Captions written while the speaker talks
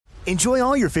Enjoy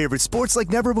all your favorite sports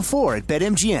like never before at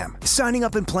BetMGM. Signing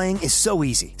up and playing is so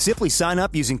easy. Simply sign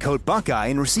up using code Buckeye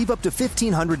and receive up to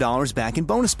 $1,500 back in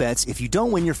bonus bets if you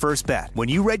don't win your first bet. When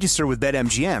you register with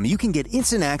BetMGM, you can get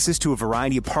instant access to a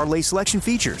variety of parlay selection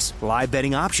features, live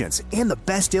betting options, and the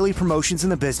best daily promotions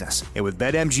in the business. And with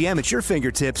BetMGM at your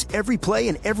fingertips, every play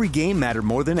and every game matter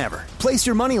more than ever. Place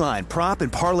your moneyline, prop,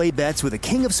 and parlay bets with the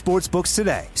king of sportsbooks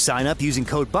today. Sign up using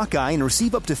code Buckeye and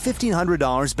receive up to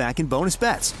 $1,500 back in bonus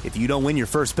bets if you don't win your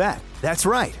first bet. That's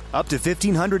right, up to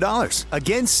 $1,500.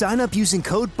 Again, sign up using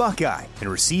code Buckeye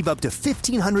and receive up to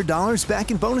 $1,500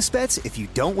 back in bonus bets if you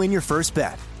don't win your first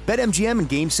bet. BetMGM and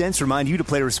GameSense remind you to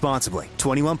play responsibly.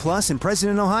 21 plus and present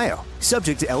in Ohio.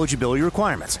 Subject to eligibility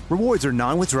requirements. Rewards are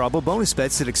non-withdrawable bonus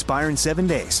bets that expire in 7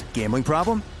 days. Gambling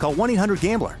problem? Call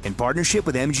 1-800-GAMBLER in partnership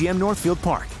with MGM Northfield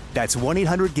Park. That's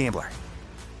 1-800-GAMBLER.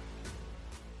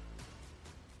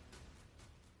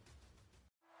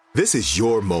 This is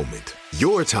your moment,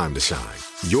 your time to shine,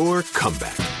 your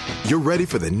comeback. You're ready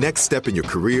for the next step in your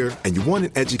career, and you want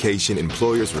an education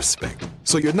employers respect.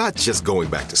 So you're not just going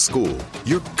back to school,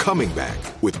 you're coming back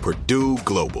with Purdue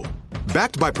Global.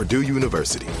 Backed by Purdue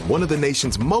University, one of the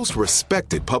nation's most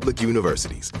respected public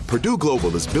universities, Purdue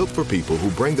Global is built for people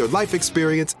who bring their life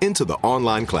experience into the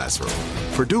online classroom.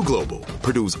 Purdue Global,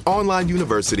 Purdue's online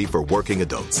university for working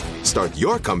adults. Start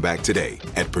your comeback today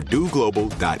at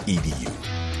purdueglobal.edu.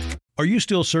 Are you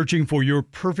still searching for your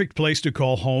perfect place to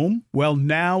call home? Well,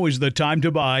 now is the time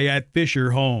to buy at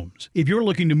Fisher Homes. If you're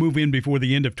looking to move in before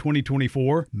the end of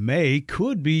 2024, May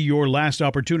could be your last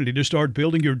opportunity to start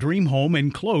building your dream home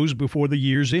and close before the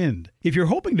year's end. If you're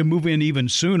hoping to move in even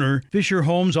sooner, Fisher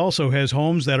Homes also has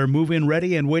homes that are move-in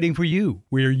ready and waiting for you,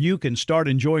 where you can start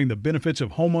enjoying the benefits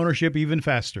of homeownership even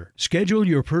faster. Schedule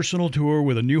your personal tour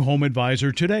with a new home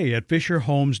advisor today at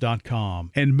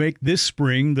FisherHomes.com and make this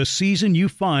spring the season you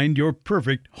find your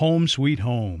perfect home sweet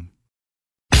home.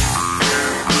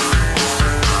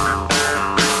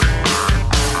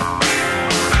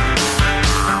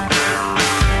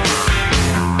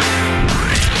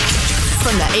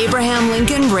 From the Abraham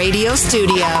Lincoln Radio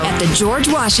Studio at the George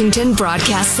Washington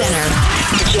Broadcast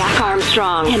Center, Jack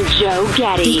Armstrong and Joe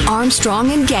Getty. The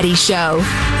Armstrong and Getty Show.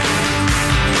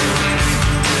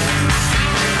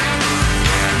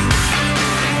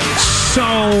 So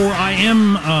I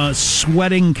am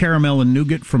sweating caramel and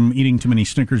nougat from eating too many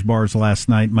Snickers bars last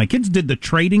night. My kids did the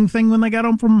trading thing when they got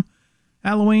home from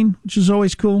Halloween, which is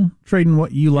always cool. Trading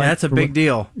what you like. Yeah, that's a big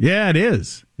deal. Yeah, it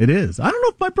is. It is. I don't know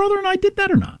if my brother and I did that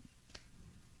or not.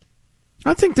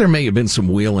 I think there may have been some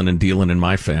wheeling and dealing in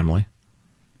my family.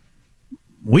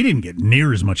 We didn't get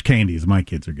near as much candy as my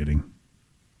kids are getting.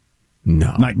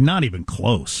 No. Not even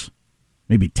close.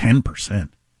 Maybe 10%. I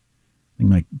think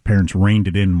my parents reined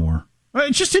it in more.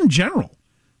 It's just in general.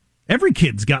 Every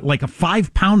kid's got like a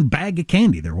 5-pound bag of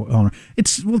candy.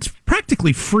 It's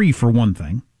practically free for one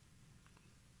thing.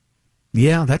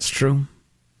 Yeah, that's true.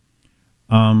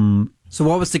 So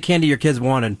what was the candy your kids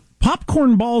wanted?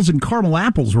 Popcorn balls and caramel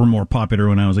apples were more popular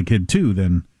when I was a kid, too,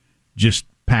 than just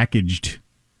packaged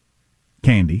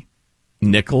candy.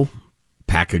 Nickel,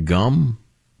 pack of gum,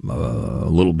 a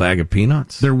little bag of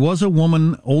peanuts. There was a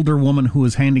older woman, who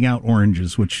was handing out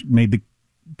oranges, which made the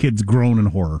kids groan in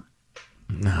horror.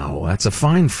 No, that's a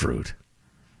fine fruit.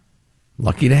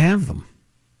 Lucky to have them.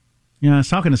 Yeah, I was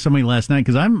talking to somebody last night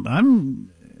because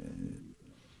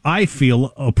I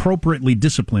feel appropriately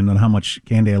disciplined on how much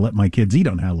candy I let my kids eat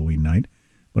on Halloween night.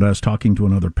 But I was talking to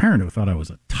another parent who thought I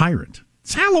was a tyrant.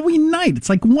 It's Halloween night. It's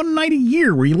like one night a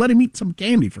year where you let him eat some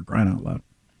candy, for crying out loud.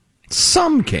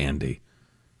 Some candy.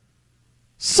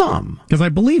 Some. Because I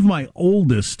believe my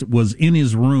oldest was in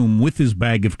his room with his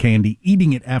bag of candy,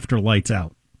 eating it after lights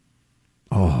out.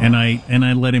 Oh. And I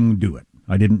let him do it.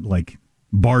 I didn't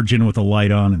barge in with a light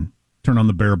on and turn on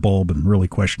the bare bulb and really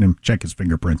question him, check his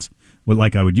fingerprints,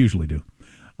 like I would usually do.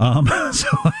 So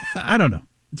I don't know.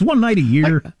 It's one night a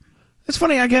year. It's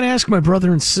funny. I got to ask my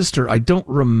brother and sister. I don't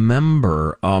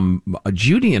remember.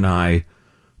 Judy and I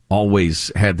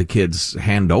always had the kids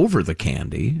hand over the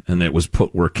candy, and it was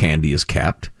put where candy is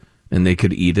kept, and they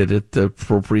could eat it at the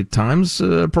appropriate times,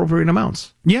 appropriate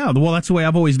amounts. Yeah, well, that's the way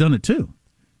I've always done it, too.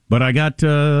 But I got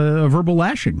a verbal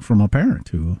lashing from a parent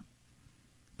who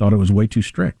thought it was way too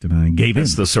strict, and I gave in.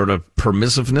 It's the sort of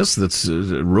permissiveness that's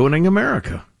ruining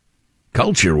America.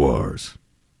 Culture wars.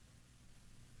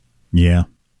 Yeah.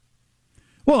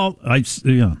 Well, But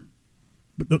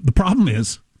the problem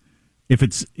is, if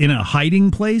it's in a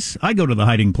hiding place, I go to the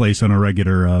hiding place on a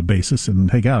regular basis and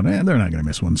take out. They're not going to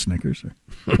miss one Snickers or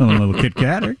a little Kit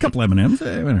Kat or a couple M&Ms.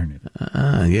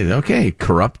 Yeah, okay.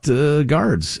 Corrupt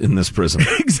guards in this prison.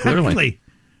 Exactly. Clearly.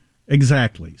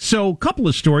 Exactly. So, a couple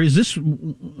of stories.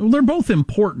 They're both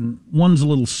important. One's a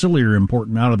little sillier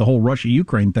important out of the whole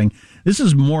Russia-Ukraine thing. This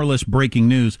is more or less breaking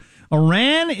news.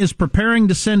 Iran is preparing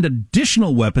to send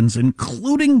additional weapons,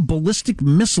 including ballistic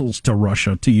missiles, to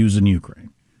Russia to use in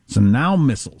Ukraine. So now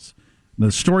missiles.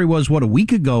 The story was, a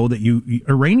week ago that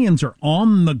Iranians are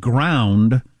on the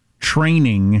ground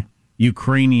training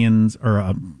Russians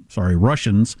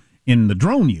in the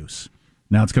drone use.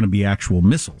 Now it's going to be actual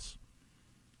missiles.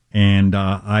 And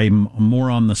I'm more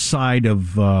on the side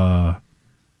of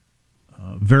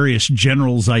various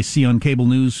generals I see on cable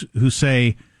news who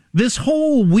say, this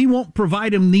whole, we won't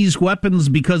provide him these weapons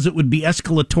because it would be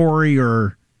escalatory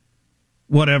or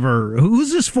whatever.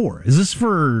 Who's this for? Is this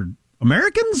for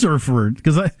Americans or for,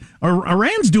 because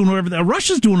Iran's doing whatever,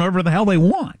 Russia's doing whatever the hell they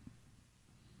want.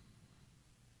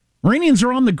 Iranians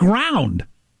are on the ground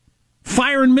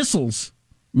firing missiles.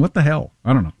 What the hell?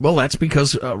 I don't know. Well, that's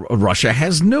because Russia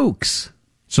has nukes.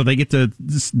 So they get to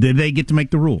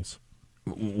make the rules.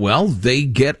 Well, they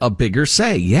get a bigger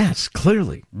say. Yes,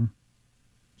 clearly.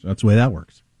 So that's the way that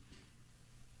works.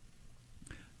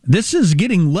 This is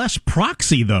getting less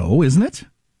proxy, though, isn't it?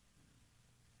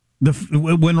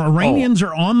 When Iranians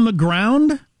are on the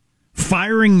ground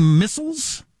firing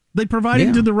missiles they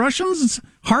provided to the Russians, it's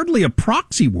hardly a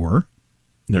proxy war.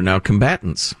 They're now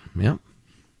combatants. Yeah.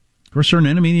 Of course, they're an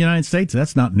enemy of the United States.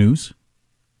 That's not news.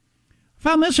 I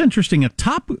found this interesting. A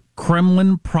top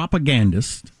Kremlin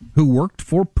propagandist who works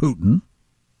for Putin,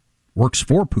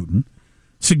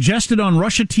 suggested on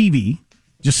Russia TV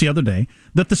just the other day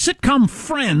that the sitcom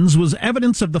Friends was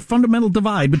evidence of the fundamental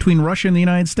divide between Russia and the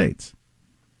United States.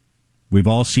 We've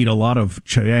all seen a lot of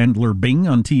Chandler Bing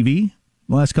on TV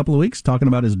the last couple of weeks talking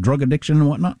about his drug addiction and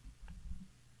whatnot,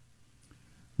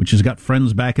 which has got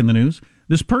Friends back in the news.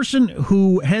 This person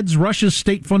who heads Russia's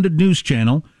state-funded news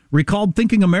channel recalled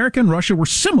thinking America and Russia were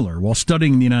similar while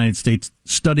studying in the United States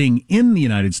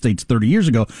 30 years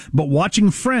ago, but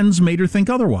watching Friends made her think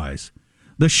otherwise.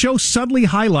 The show subtly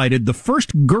highlighted the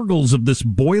first gurgles of this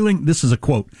boiling, this is a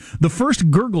quote, the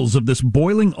first gurgles of this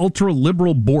boiling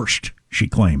ultra-liberal borscht, she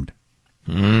claimed,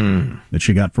 that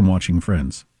she got from watching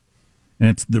Friends.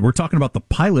 And we're talking about the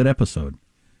pilot episode.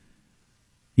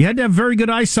 You had to have very good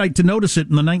eyesight to notice it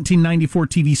in the 1994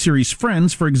 TV series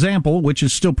Friends, for example, which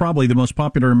is still probably the most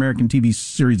popular American TV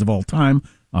series of all time.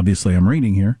 Obviously, I'm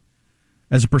reading here.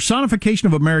 As a personification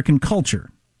of American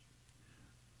culture.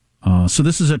 So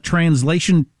this is a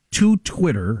translation to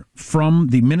Twitter from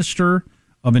the Minister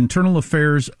of Internal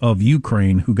Affairs of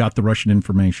Ukraine who got the Russian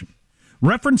information.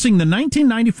 Referencing the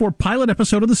 1994 pilot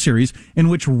episode of the series in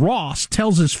which Ross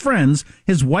tells his friends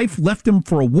his wife left him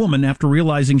for a woman after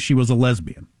realizing she was a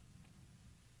lesbian.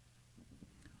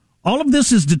 All of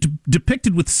this is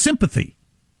depicted with sympathy,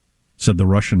 said the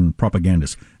Russian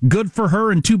propagandist. Good for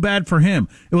her and too bad for him.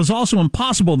 It was also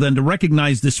impossible then to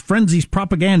recognize this frenzy's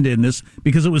propaganda in this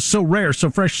because it was so rare, so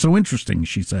fresh, so interesting,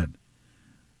 she said.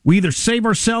 We either save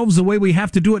ourselves the way we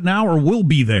have to do it now or we'll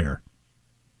be there.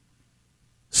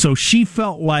 So she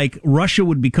felt like Russia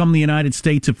would become the United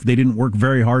States if they didn't work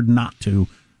very hard not to.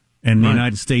 And the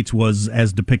United States was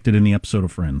as depicted in the episode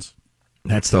of Friends.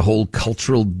 That's the whole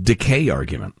cultural decay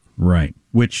argument. Right.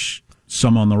 Which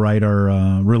some on the right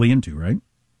are really into, right?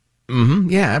 Mm-hmm.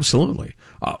 Yeah, absolutely.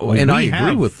 And I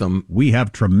agree with them. We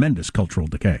have tremendous cultural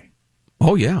decay.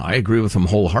 Oh, yeah, I agree with them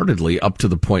wholeheartedly, up to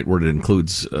the point where it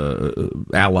includes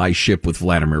allyship with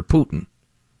Vladimir Putin.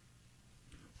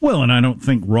 Well, and I don't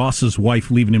think Ross's wife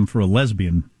leaving him for a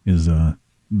lesbian is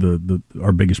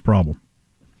our biggest problem.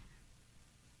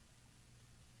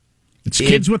 It's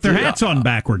kids with their hats on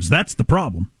backwards. That's the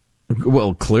problem.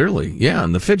 Well, clearly, yeah,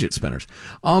 and the fidget spinners.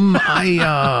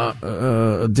 I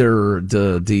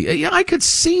could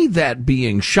see that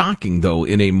being shocking, though,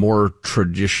 in a more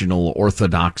traditional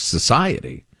Orthodox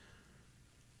society.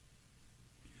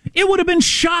 It would have been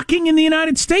shocking in the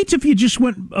United States if you just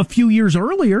went a few years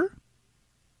earlier.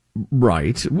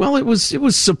 Right. Well, it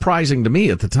was surprising to me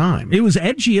at the time. It was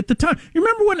edgy at the time. You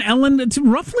remember when Ellen, it's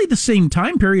roughly the same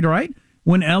time period, right?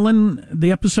 When Ellen,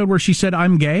 the episode where she said,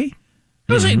 I'm gay.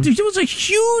 It was a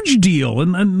huge deal,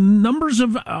 and numbers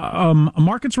of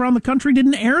markets around the country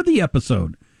didn't air the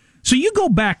episode. So you go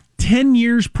back 10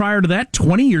 years prior to that,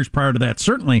 20 years prior to that,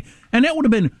 certainly, and that would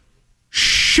have been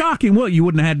shocking. Well, you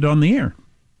wouldn't have had it on the air.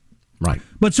 Right.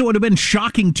 But so it would have been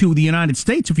shocking to the United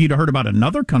States if you'd heard about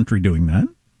another country doing that.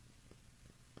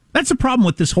 That's the problem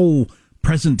with this whole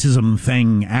presentism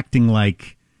thing, acting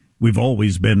like we've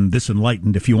always been this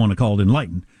enlightened, if you want to call it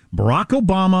enlightened. Barack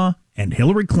Obama and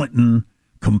Hillary Clinton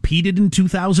competed in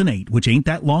 2008, which ain't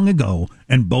that long ago,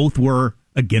 and both were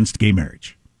against gay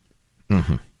marriage.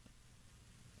 Mm-hmm.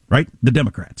 right? The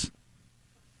Democrats.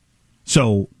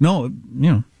 So, no,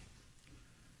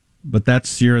 but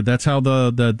that's how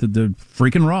the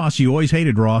freaking Ross, you always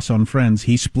hated Ross on Friends.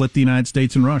 He split the United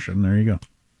States and Russia, and there you go.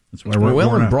 That's why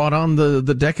we're brought on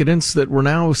the decadence that we're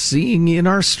now seeing in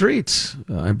our streets.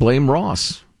 I blame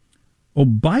Ross. Oh,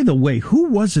 by the way, who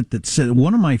was it that said,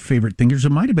 one of my favorite thinkers,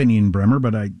 it might have been Ian Bremmer,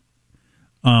 but I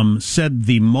said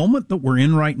the moment that we're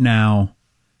in right now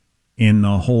in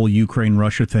the whole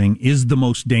Ukraine-Russia thing is the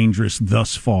most dangerous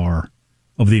thus far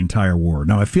of the entire war.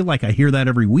 Now, I feel like I hear that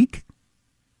every week,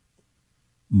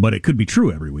 but it could be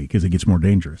true every week as it gets more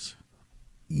dangerous.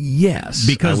 Yes,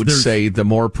 because I would say the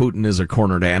more Putin is a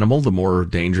cornered animal, the more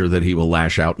danger that he will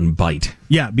lash out and bite.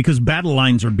 Yeah, because battle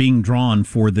lines are being drawn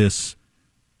for this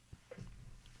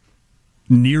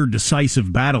near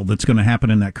decisive battle that's going to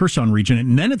happen in that Kherson region.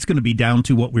 And then it's going to be down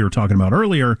to what we were talking about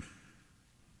earlier.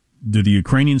 Do the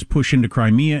Ukrainians push into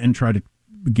Crimea and try to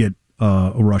get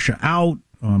Russia out?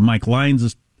 Mike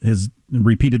Lyons has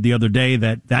repeated the other day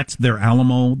that that's their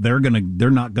Alamo. They're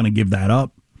not going to give that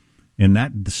up. And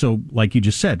that, so like you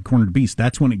just said, cornered beast,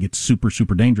 that's when it gets super,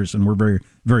 super dangerous. And we're very,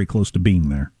 very close to being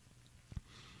there.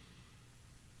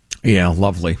 Yeah,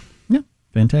 lovely. Yeah,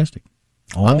 fantastic.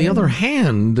 On the other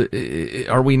hand,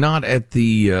 are we not at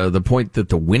the point that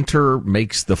the winter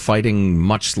makes the fighting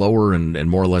much slower and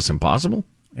more or less impossible?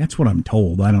 That's what I'm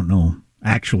told. I don't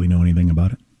actually know anything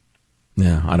about it.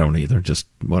 Yeah, I don't either. Just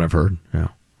what I've heard. Yeah.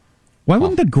 Why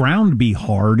wouldn't the ground be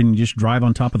hard and you just drive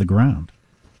on top of the ground?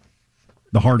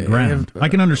 The hard ground. I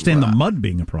can understand the mud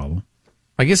being a problem.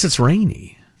 I guess it's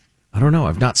rainy. I don't know.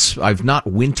 I've not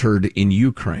wintered in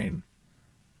Ukraine.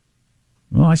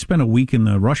 Well, I spent a week in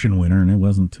the Russian winter, and it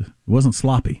wasn't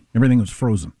sloppy. Everything was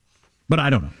frozen. But I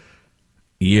don't know.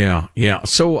 Yeah.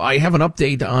 So I have an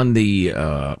update on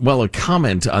a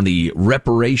comment on the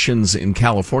reparations in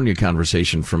California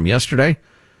conversation from yesterday,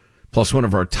 plus one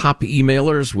of our top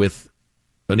emailers with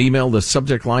an email, the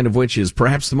subject line of which is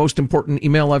perhaps the most important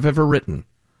email I've ever written.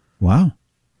 Wow.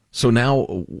 So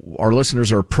now our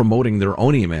listeners are promoting their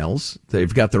own emails.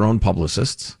 They've got their own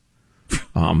publicists.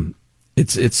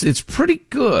 It's pretty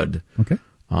good. Okay.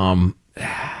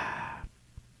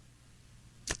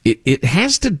 It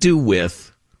has to do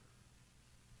with,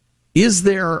 is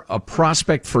there a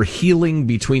prospect for healing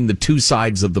between the two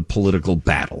sides of the political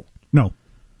battle? No.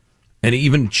 And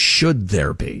even should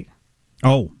there be?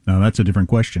 Oh, no, that's a different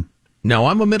question. No,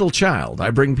 I'm a middle child.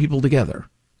 I bring people together.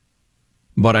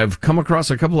 But I've come across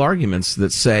a couple arguments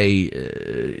that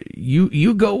say,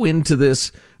 you go into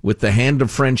this with the hand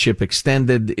of friendship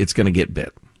extended, it's going to get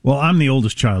bit. Well, I'm the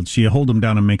oldest child, so you hold them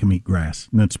down and make them eat grass.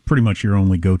 And that's pretty much your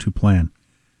only go-to plan.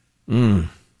 So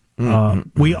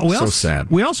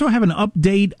sad. We also have an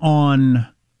update on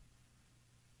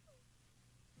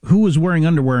who was wearing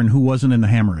underwear and who wasn't in the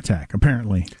hammer attack,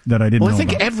 apparently, that I didn't know Well, I think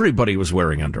about. Everybody was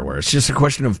wearing underwear. It's just a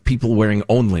question of people wearing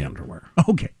only underwear.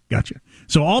 Okay, gotcha.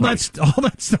 So all that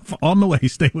stuff on the way.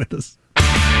 Stay with us.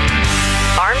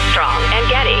 Armstrong and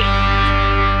Getty.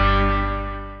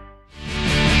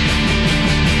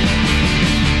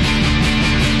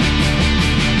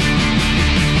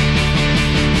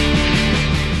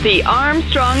 The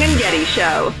Armstrong and Getty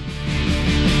Show.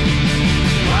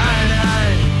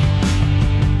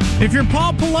 If you're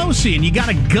Paul Pelosi and you got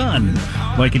a gun,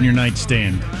 like in your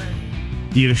nightstand,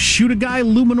 do you shoot a guy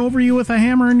looming over you with a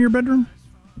hammer in your bedroom?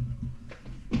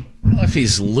 Well, if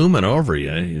he's looming over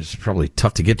you, it's probably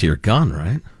tough to get to your gun,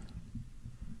 right?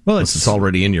 Well, it's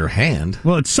already in your hand.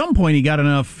 Well, at some point he got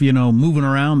enough, moving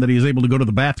around that he was able to go to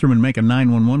the bathroom and make a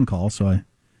 911 call. So I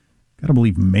got to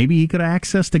believe maybe he could have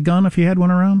accessed a gun if he had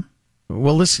one around.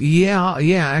 Well,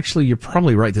 actually, you're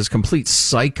probably right. This complete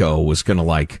psycho was going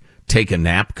to, take a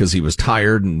nap because he was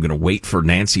tired and going to wait for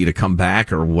Nancy to come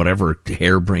back or whatever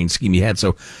harebrained scheme he had.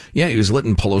 So, yeah, he was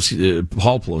letting Paul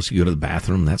Pelosi go to the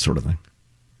bathroom, that sort of thing.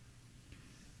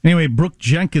 Anyway, Brooke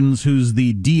Jenkins, who's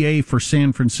the DA for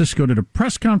San Francisco, did a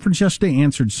press conference yesterday,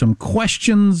 answered some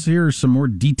questions. Here are some more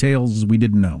details we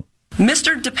didn't know.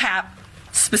 Mr. DePape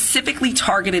specifically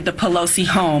targeted the Pelosi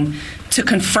home to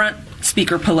confront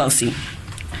Speaker Pelosi.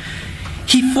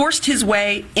 He forced his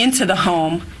way into the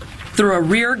home through a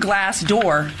rear glass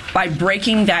door by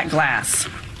breaking that glass.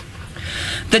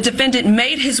 The defendant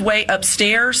made his way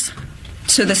upstairs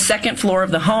to the second floor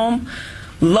of the home,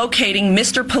 locating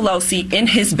Mr. Pelosi in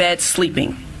his bed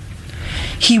sleeping.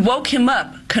 He woke him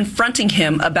up, confronting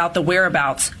him about the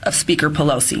whereabouts of Speaker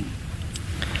Pelosi.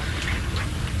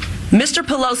 Mr.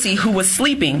 Pelosi, who was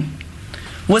sleeping,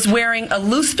 was wearing a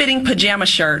loose-fitting pajama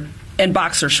shirt and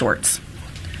boxer shorts.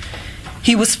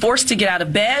 He was forced to get out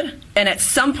of bed, and at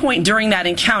some point during that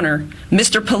encounter,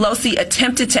 Mr. Pelosi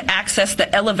attempted to access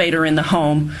the elevator in the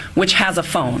home, which has a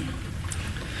phone.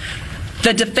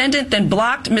 The defendant then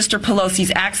blocked Mr.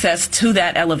 Pelosi's access to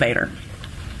that elevator.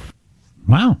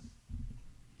 Wow.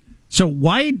 So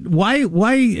why,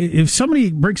 if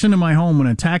somebody breaks into my home and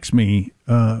attacks me,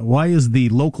 why is the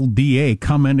local DA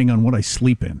commenting on what I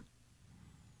sleep in?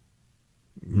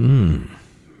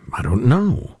 I don't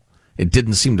know. It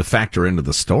didn't seem to factor into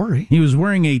the story. He was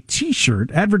wearing a T-shirt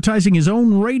advertising his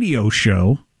own radio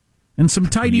show and some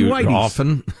tidy whities.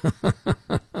 Often.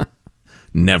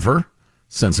 Never.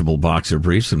 Sensible boxer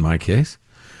briefs in my case.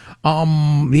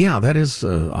 Yeah, that is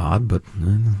odd, but...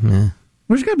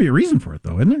 There's got to be a reason for it,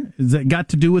 though, isn't there? Has that got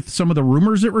to do with some of the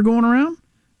rumors that were going around?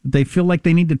 They feel like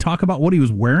they need to talk about what he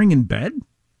was wearing in bed?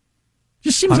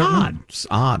 Just seems odd. It's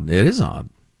odd. It is odd.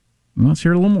 Let's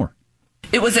hear it a little more.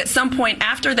 It was at some point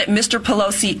after that Mr.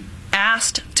 Pelosi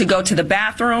asked to go to the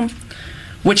bathroom,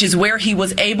 which is where he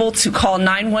was able to call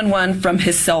 911 from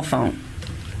his cell phone.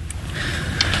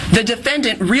 The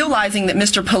defendant, realizing that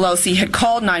Mr. Pelosi had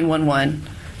called 911,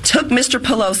 took Mr.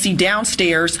 Pelosi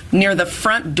downstairs near the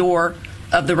front door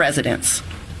of the residence.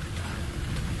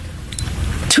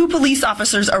 2 police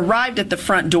officers arrived at the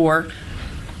front door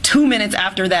 2 minutes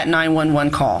after that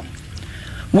 911 call.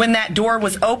 When that door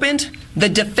was opened, the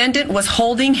defendant was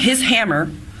holding his hammer,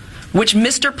 which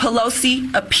Mr.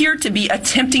 Pelosi appeared to be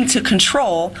attempting to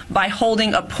control by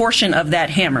holding a portion of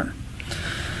that hammer.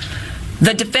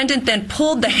 The defendant then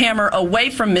pulled the hammer away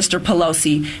from Mr.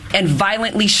 Pelosi and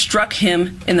violently struck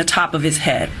him in the top of his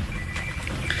head.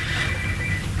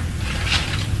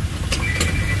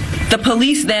 The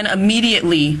police then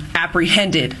immediately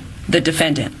apprehended the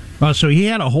defendant. So he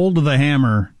had a hold of the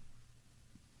hammer,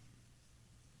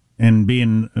 and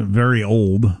being very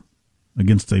old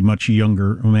against a much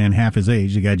younger man, half his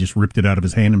age, the guy just ripped it out of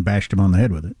his hand and bashed him on the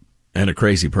head with it. And a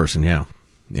crazy person, yeah.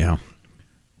 Yeah.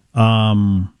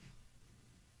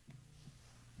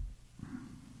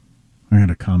 I had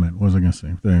a comment. What was I going to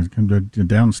say? The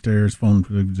downstairs phone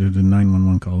for the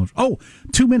 911 callers. Oh,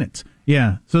 2 minutes.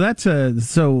 Yeah. So that's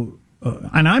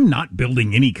and I'm not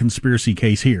building any conspiracy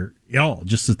case here at all.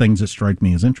 Just the things that strike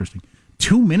me as interesting.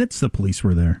 2 minutes the police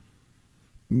were there.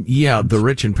 Yeah, the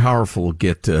rich and powerful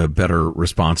get a better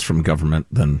response from government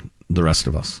than the rest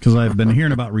of us. Because I've been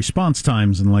hearing about response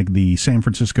times in like the San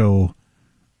Francisco,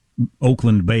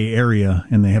 Oakland Bay area,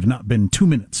 and they have not been 2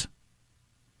 minutes.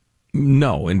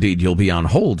 No, indeed. You'll be on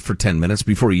hold for 10 minutes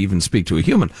before you even speak to a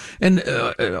human. And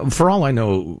for all I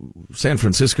know, San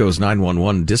Francisco's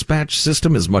 911 dispatch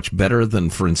system is much better than,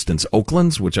 for instance,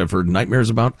 Oakland's, which I've heard nightmares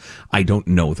about. I don't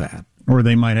know that. Or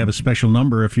they might have a special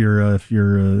number if you're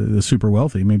super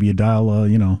wealthy. Maybe you dial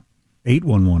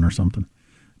 811 or something.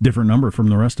 Different number from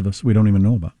the rest of us we don't even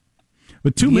know about.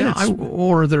 But 2 minutes.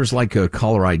 Or there's like a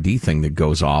caller ID thing that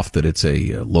goes off that it's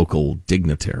a local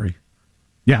dignitary.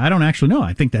 Yeah, I don't actually know.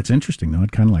 I think that's interesting, though.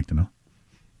 I'd kind of like to know.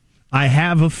 I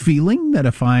have a feeling that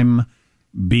if I'm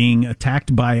being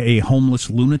attacked by a homeless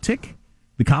lunatic,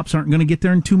 the cops aren't going to get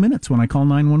there in 2 minutes when I call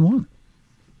 911.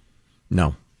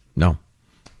 No.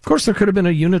 Of course, there could have been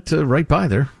a unit right by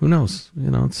there. Who knows?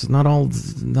 It's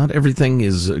not everything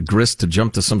is grist to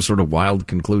jump to some sort of wild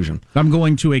conclusion. I'm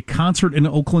going to a concert in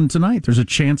Oakland tonight. There's a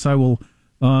chance I will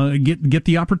get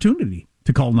the opportunity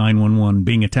to call 911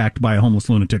 being attacked by a homeless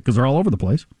lunatic because they're all over the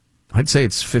place. I'd say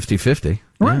it's 50-50.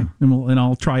 Right. Yeah. And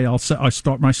I'll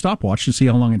start my stopwatch to see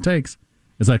how long it takes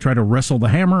as I try to wrestle the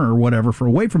hammer or whatever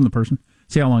away from the person,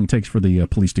 see how long it takes for the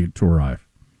police to arrive.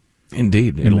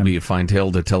 Indeed. It'll be a fine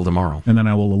tale to tell tomorrow. And then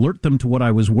I will alert them to what I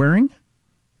was wearing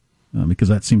because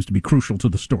that seems to be crucial to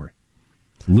the story.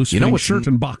 Loose-fitting shirt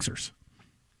and boxers.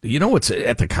 You know what's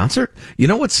at the concert? You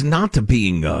know what's not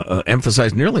being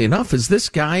emphasized nearly enough is this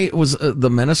guy was the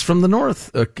menace from the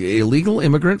north, an illegal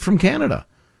immigrant from Canada,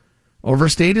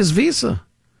 overstayed his visa,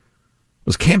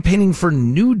 was campaigning for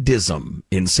nudism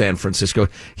in San Francisco.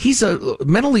 He's a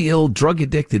mentally ill,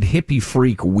 drug-addicted, hippie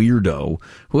freak weirdo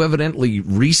who evidently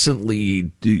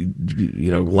recently,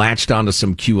 latched onto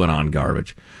some QAnon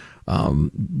garbage.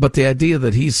 But the idea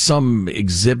that he's some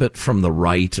exhibit from the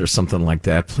right or something like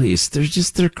that, please,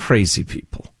 they're crazy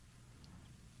people.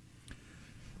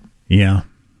 Yeah.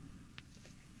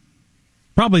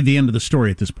 Probably the end of the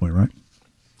story at this point, right?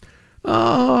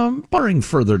 Barring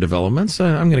further developments,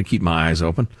 I'm going to keep my eyes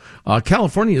open.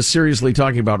 California is seriously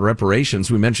talking about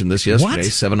reparations. We mentioned this yesterday,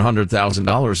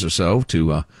 $700,000 or so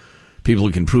to people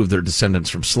who can prove their descendants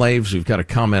from slaves. We've got a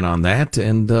comment on that,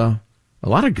 and a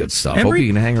lot of good stuff. Hope you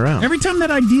can hang around. Every time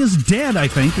that idea is dead, I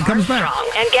think, it comes back.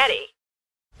 Armstrong and Getty.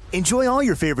 Enjoy all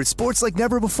your favorite sports like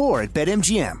never before at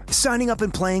BetMGM. Signing up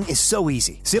and playing is so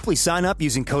easy. Simply sign up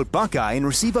using code Buckeye and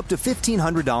receive up to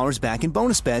 $1,500 back in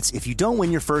bonus bets if you don't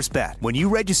win your first bet. When you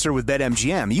register with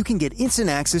BetMGM, you can get instant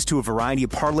access to a variety of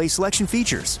parlay selection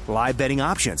features, live betting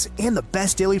options, and the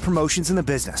best daily promotions in the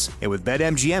business. And with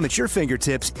BetMGM at your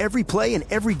fingertips, every play and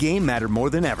every game matter more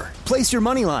than ever. Place your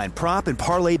moneyline, prop, and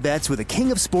parlay bets with the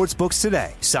king of sportsbooks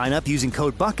today. Sign up using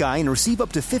code Buckeye and receive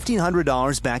up to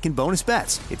 $1,500 back in bonus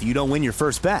bets if you don't win your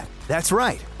first bet. That's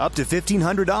right, up to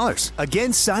 $1,500.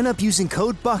 Again, sign up using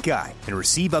code Buckeye and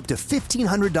receive up to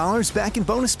 $1,500 back in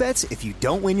bonus bets if you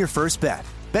don't win your first bet.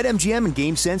 BetMGM and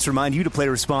GameSense remind you to play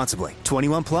responsibly.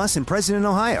 21 plus and present in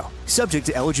Ohio. Subject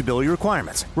to eligibility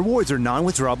requirements. Rewards are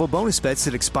non-withdrawable bonus bets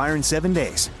that expire in 7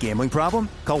 days. Gambling problem?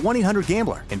 Call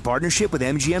 1-800-GAMBLER in partnership with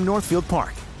MGM Northfield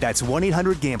Park. That's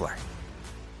 1-800-GAMBLER.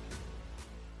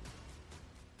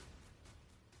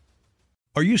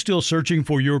 Are you still searching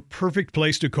for your perfect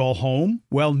place to call home?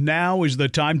 Well, now is the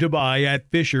time to buy at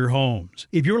Fisher Homes.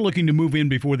 If you're looking to move in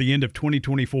before the end of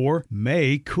 2024,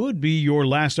 May could be your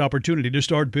last opportunity to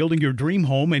start building your dream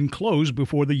home and close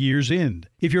before the year's end.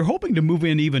 If you're hoping to move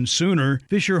in even sooner,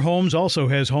 Fisher Homes also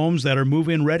has homes that are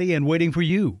move-in ready and waiting for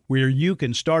you, where you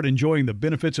can start enjoying the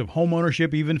benefits of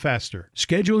homeownership even faster.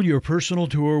 Schedule your personal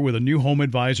tour with a new home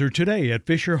advisor today at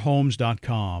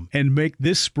FisherHomes.com and make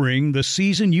this spring the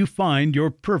season you find your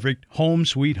perfect home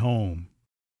sweet home.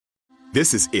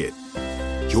 This is it.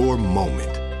 Your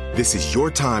moment. This is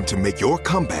your time to make your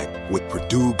comeback with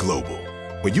Purdue Global.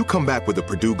 When you come back with a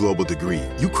Purdue Global degree,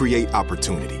 you create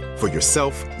opportunity for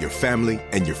yourself, your family,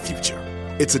 and your future.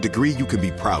 It's a degree you can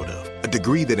be proud of, a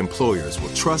degree that employers will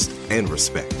trust and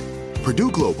respect. Purdue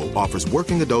Global offers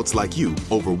working adults like you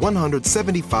over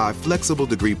 175 flexible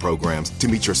degree programs to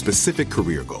meet your specific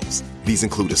career goals. These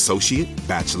include associate,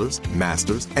 bachelor's,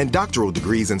 master's, and doctoral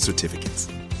degrees and certificates.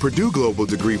 Purdue Global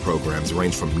degree programs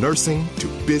range from nursing to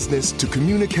business to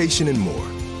communication and more.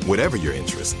 Whatever your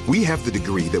interest, we have the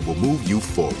degree that will move you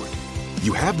forward.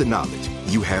 You have the knowledge,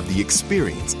 you have the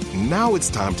experience. Now it's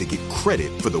time to get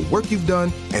credit for the work you've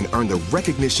done and earn the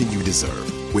recognition you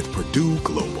deserve with Purdue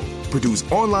Global, Purdue's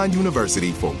online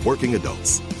university for working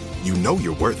adults. You know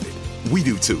you're worth it. We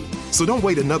do too. So don't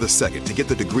wait another second to get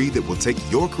the degree that will take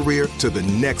your career to the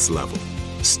next level.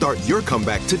 Start your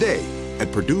comeback today at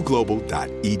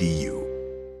purdueglobal.edu.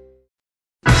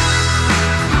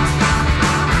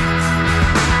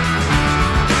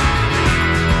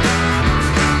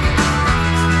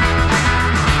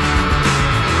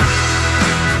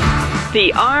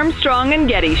 The Armstrong and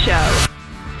Getty Show.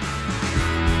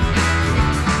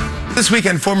 This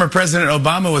weekend, former President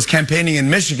Obama was campaigning in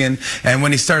Michigan, and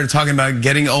when he started talking about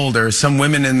getting older, some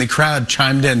women in the crowd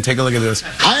chimed in. Take a look at this.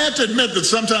 I have to admit that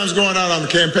sometimes going out on the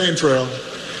campaign trail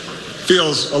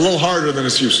feels a little harder than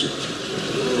it's used to.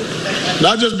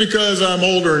 Not just because I'm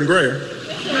older and grayer.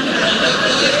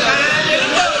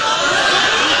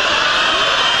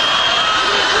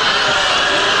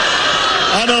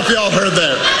 I don't know if y'all heard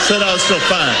that. Said I was still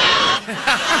fine.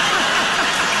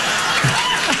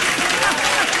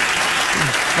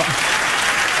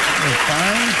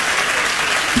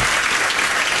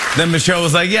 Then Michelle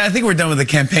was like, yeah, I think we're done with the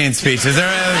campaign speech. Is there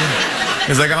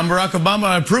He's like, I'm Barack Obama.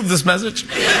 I approve this message.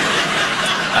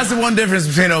 That's the one difference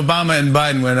between Obama and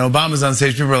Biden. When Obama's on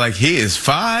stage, people are like, he is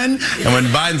fine. And when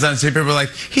Biden's on stage, people are like,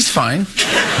 he's fine.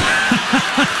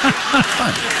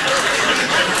 Fine.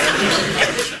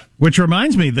 Which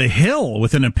reminds me, The Hill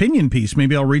with an opinion piece.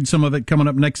 Maybe I'll read some of it coming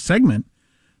up next segment.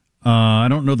 I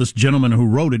don't know this gentleman who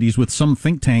wrote it. He's with some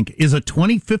think tank. Is a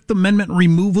 25th Amendment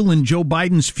removal in Joe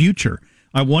Biden's future?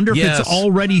 I wonder if it's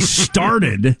already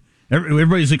started.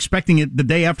 Everybody's expecting it the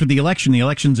day after the election. The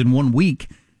election's in 1 week.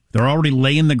 They're already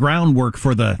laying the groundwork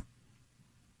for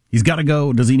he's got to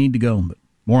go. Does he need to go? But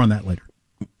more on that later.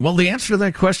 Well, the answer to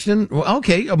that question,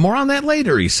 more on that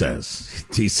later, he says.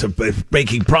 He's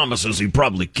making promises he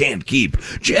probably can't keep.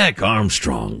 Jack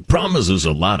Armstrong promises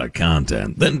a lot of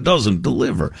content, then doesn't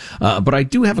deliver. But I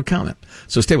do have a comment,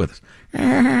 so stay with us.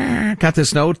 Got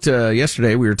this note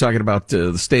yesterday. We were talking about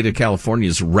the state of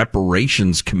California's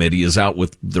Reparations Committee is out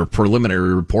with their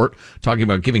preliminary report talking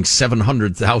about giving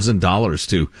 $700,000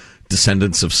 to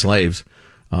descendants of slaves.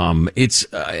 It's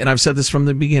and I've said this from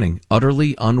the beginning,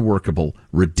 utterly unworkable,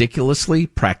 ridiculously,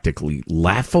 practically,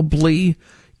 laughably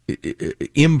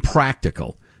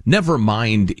impractical. Never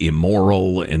mind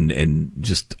immoral and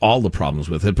just all the problems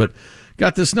with it. But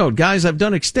got this note. Guys, I've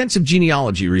done extensive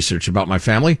genealogy research about my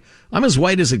family. I'm as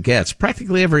white as it gets.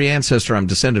 Practically every ancestor I'm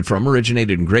descended from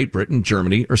originated in Great Britain,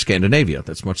 Germany, or Scandinavia.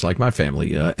 That's much like my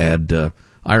family. Add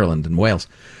Ireland and Wales.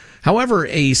 However,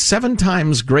 a 7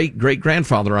 times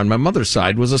great-great-grandfather on my mother's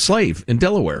side was a slave in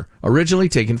Delaware, originally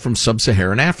taken from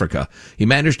sub-Saharan Africa. He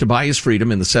managed to buy his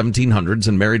freedom in the 1700s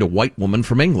and married a white woman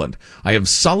from England. I have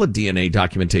solid DNA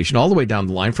documentation all the way down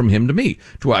the line from him to me.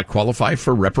 Do I qualify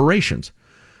for reparations?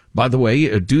 By the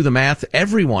way, do the math.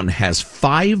 Everyone has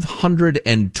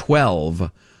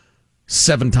 512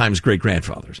 7 times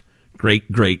great-grandfathers.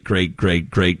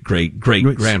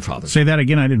 Great-great-great-great-great-great-grandfathers. Say that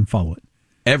again. I didn't follow it.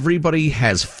 Everybody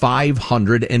has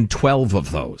 512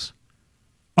 of those.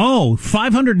 Oh,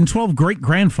 512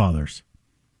 great-grandfathers.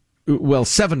 Well,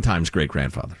 7 times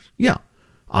great-grandfathers. Yeah.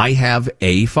 I have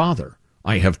a father.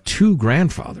 I have 2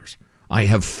 grandfathers. I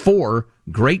have 4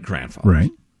 great-grandfathers.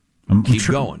 Right. Keep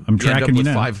going. I'm tracking you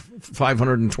now.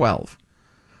 512.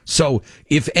 So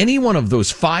if any one of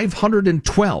those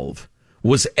 512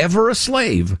 was ever a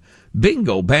slave,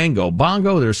 bingo, bango,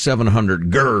 bongo, there's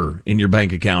 700 grr in your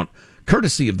bank account,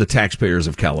 courtesy of the taxpayers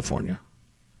of California.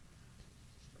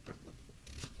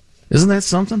 Isn't that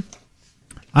something?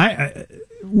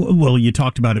 Well, you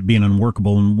talked about it being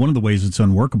unworkable, and one of the ways it's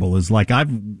unworkable is like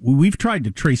we've tried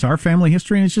to trace our family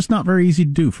history, and it's just not very easy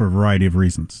to do for a variety of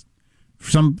reasons. For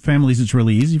some families, it's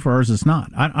really easy. For ours, it's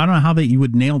not. I don't know how you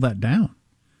would nail that down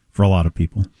for a lot of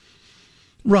people.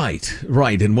 Right.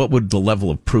 And what would the level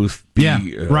of proof be? Yeah,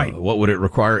 right. What would it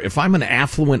require? If I'm an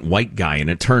affluent white guy and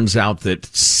it turns out that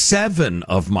 7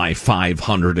 of my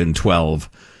 512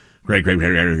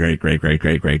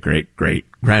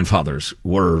 great-great-great-great-great-great-great-great-grandfathers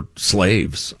were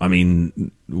slaves, I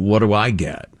mean, what do I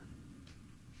get?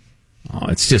 Oh,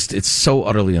 it's so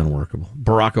utterly unworkable.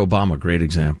 Barack Obama, great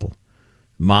example.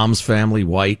 Mom's family,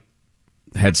 white,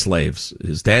 had slaves.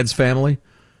 His dad's family,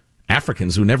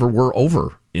 Africans who never were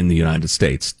over in the United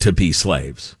States to be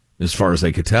slaves, as far as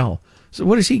they could tell. So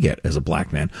what does he get as a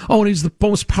black man? Oh, and he's the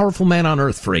most powerful man on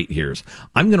earth for 8 years.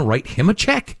 I'm going to write him a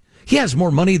check. He has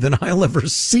more money than I'll ever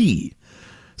see.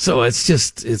 So it's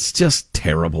just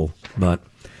terrible. But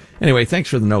anyway,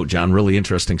 thanks for the note, John. Really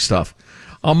interesting stuff.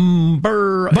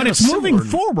 But it's moving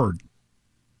forward.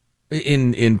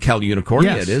 In Cal Unicornia,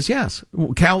 yes. It is, yes.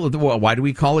 Why do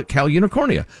we call it Cal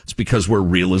Unicornia? It's because where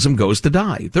realism goes to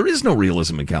die. There is no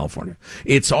realism in California.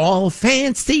 It's all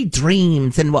fancy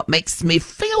dreams and what makes me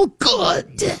feel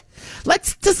good.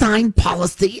 Let's design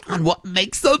policy on what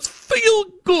makes us feel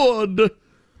good.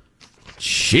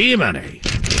 Jiminy.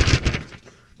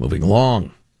 Moving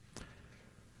along.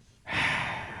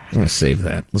 I'm going to save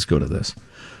that. Let's go to this.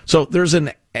 So there's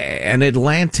an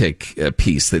Atlantic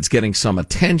piece that's getting some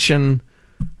attention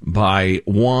by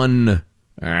one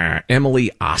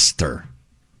Emily Oster,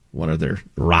 one of their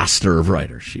roster of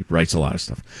writers. She writes a lot of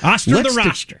stuff. Oster the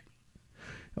roster.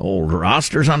 Old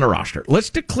rosters on the roster. Let's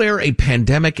declare a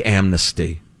pandemic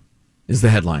amnesty is the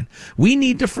headline. We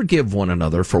need to forgive one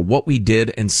another for what we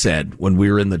did and said when we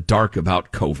were in the dark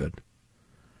about COVID.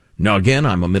 Now, again,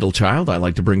 I'm a middle child. I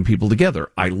like to bring people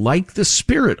together. I like the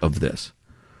spirit of this.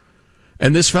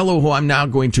 And this fellow who I'm now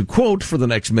going to quote for the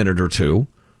next minute or two,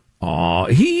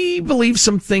 he believes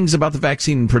some things about the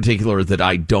vaccine in particular that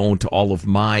I don't. All of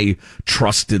my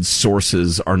trusted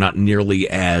sources are not nearly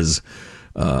as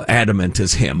adamant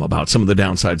as him about some of the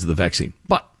downsides of the vaccine.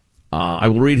 But I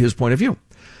will read his point of view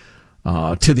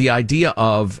to the idea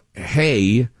of,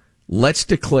 hey, let's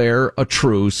declare a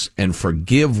truce and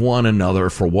forgive one another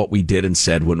for what we did and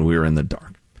said when we were in the dark.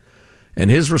 And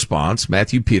his response,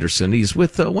 Matthew Peterson, he's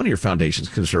with one of your foundations,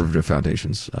 conservative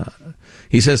foundations.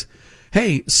 He says,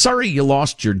 hey, sorry you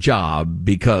lost your job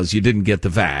because you didn't get the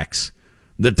vax.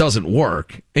 That doesn't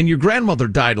work. And your grandmother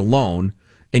died alone,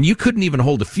 and you couldn't even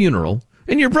hold a funeral.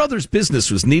 And your brother's business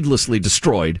was needlessly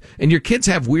destroyed, and your kids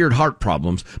have weird heart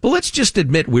problems. But let's just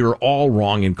admit we were all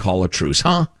wrong and call a truce,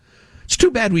 huh? It's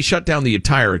too bad we shut down the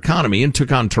entire economy and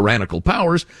took on tyrannical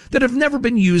powers that have never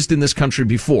been used in this country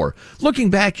before. Looking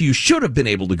back, you should have been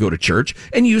able to go to church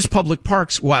and use public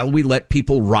parks while we let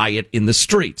people riot in the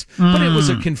streets. But it was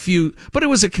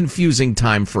a confusing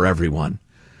time for everyone.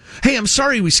 Hey, I'm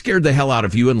sorry we scared the hell out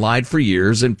of you and lied for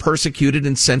years and persecuted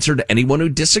and censored anyone who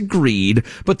disagreed,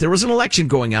 but there was an election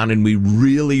going on and we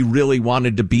really, really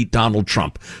wanted to beat Donald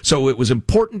Trump. So it was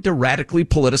important to radically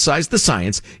politicize the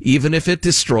science, even if it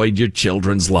destroyed your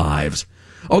children's lives.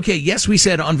 Okay, yes, we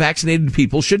said unvaccinated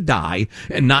people should die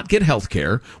and not get health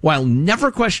care, while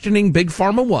never questioning Big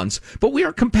Pharma once, but we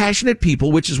are compassionate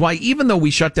people, which is why even though we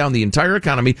shut down the entire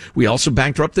economy, we also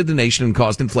bankrupted the nation and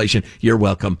caused inflation. You're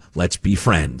welcome. Let's be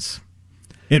friends.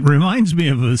 It reminds me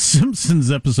of a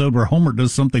Simpsons episode where Homer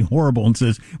does something horrible and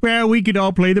says, well, we could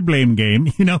all play the blame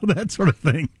game, you know, that sort of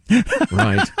thing.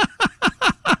 Right.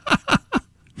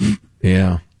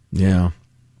 Yeah.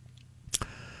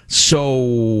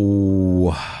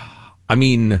 So, I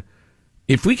mean,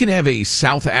 If we can have a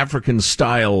South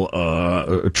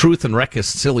African-style Truth and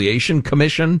Reconciliation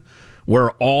Commission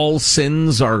where all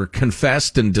sins are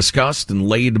confessed and discussed and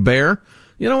laid bare,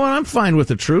 you know what? I'm fine with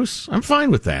a truce. I'm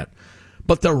fine with that.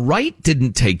 But the right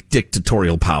didn't take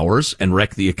dictatorial powers and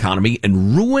wreck the economy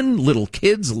and ruin little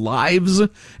kids' lives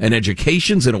and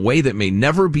educations in a way that may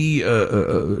never be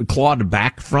clawed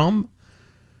back from.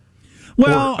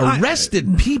 Well, or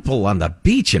arrested people on the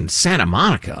beach in Santa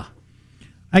Monica.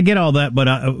 I get all that,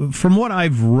 but from what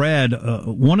I've read,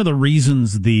 one of the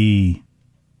reasons the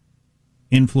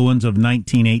influenza of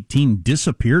 1918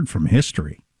 disappeared from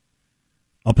history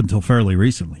up until fairly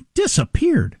recently.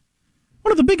 Disappeared.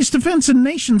 One of the biggest events in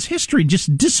nation's history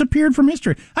just disappeared from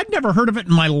history. I'd never heard of it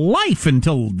in my life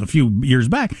until a few years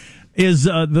back.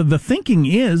 The thinking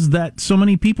is that so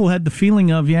many people had the feeling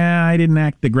of, I didn't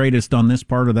act the greatest on this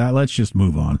part of that. Let's just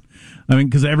move on. I mean,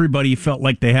 because everybody felt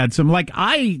like they had some. Like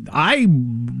I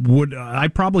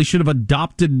probably should have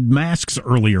adopted masks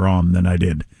earlier on than I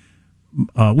did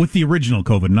with the original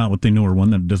COVID, not with the newer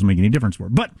one. That doesn't make any difference for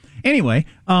it. But anyway,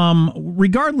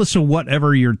 regardless of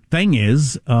whatever your thing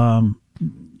is, there's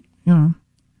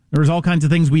all kinds of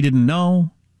things we didn't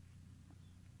know,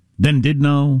 then did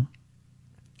know.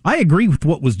 I agree with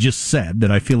what was just said,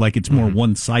 that I feel like it's more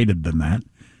one-sided than that.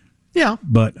 Yeah.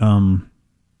 But, I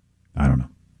don't know.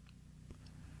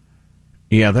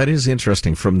 Yeah, that is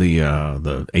interesting from the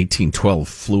 1812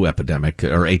 flu epidemic,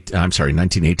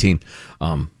 1918,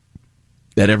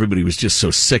 that everybody was just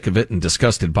so sick of it and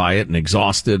disgusted by it and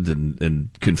exhausted and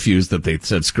confused that they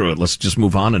said, screw it, let's just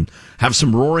move on and have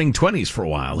some roaring 20s for a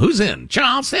while. Who's in?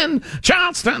 Charleston!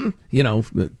 You know,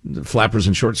 flappers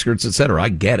and short skirts, etc. I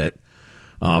get it.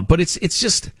 But it's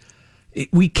just,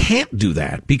 we can't do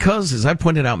that because, as I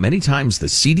pointed out many times, the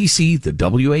CDC, the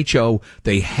WHO,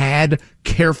 they had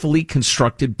carefully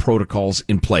constructed protocols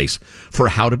in place for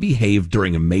how to behave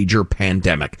during a major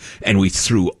pandemic. And we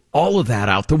threw all of that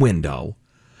out the window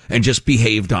and just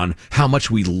behaved on how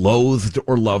much we loathed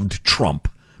or loved Trump.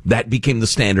 That became the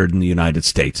standard in the United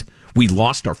States. We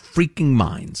lost our freaking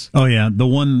minds. Oh, yeah. The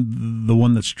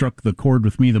one that struck the chord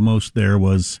with me the most there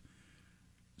was,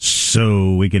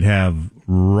 so we could have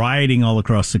rioting all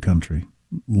across the country,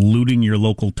 looting your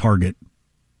local Target.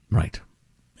 Right.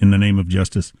 In the name of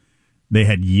justice. They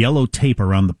had yellow tape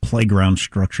around the playground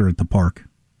structure at the park.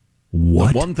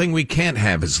 What? The one thing we can't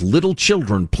have is little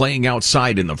children playing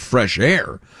outside in the fresh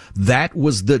air. That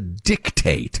was the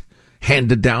dictate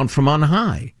handed down from on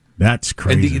high. That's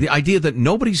crazy. And the idea that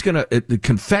nobody's going to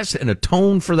confess and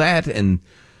atone for that, and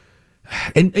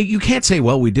you can't say,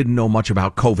 well, we didn't know much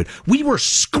about COVID. We were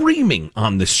screaming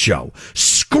on this show,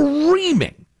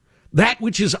 screaming that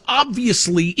which is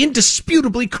obviously,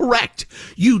 indisputably correct.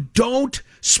 You don't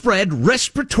spread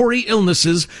respiratory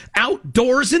illnesses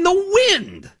outdoors in the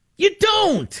wind. You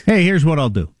don't. Hey, here's what I'll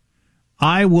do.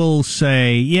 I will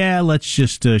say, let's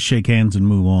just shake hands and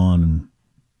move on. And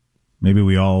maybe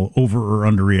we all over or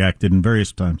underreacted in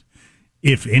various times.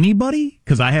 If anybody,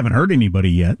 because I haven't heard anybody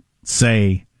yet,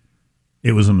 say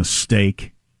it was a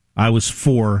mistake, I was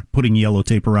for putting yellow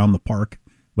tape around the park,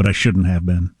 but I shouldn't have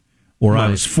been. Or I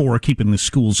was for keeping the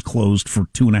schools closed for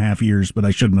 2.5 years, but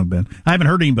I shouldn't have been. I haven't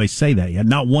heard anybody say that yet.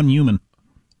 Not one human.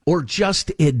 Or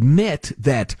just admit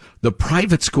that the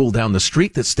private school down the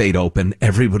street that stayed open,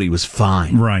 everybody was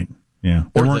fine. Right. Yeah.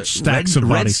 Or weren't stacks of red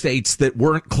bodies. states that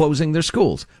weren't closing their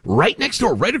schools. Right next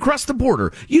door, right across the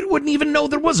border. You wouldn't even know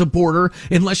there was a border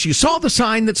unless you saw the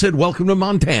sign that said, "Welcome to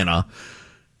Montana."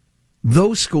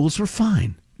 Those schools were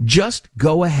fine. Just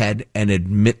go ahead and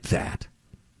admit that.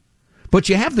 But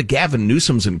you have the Gavin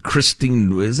Newsoms and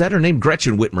Christine, is that her name?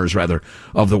 Gretchen Whitmer's, rather,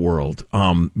 of the world,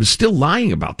 still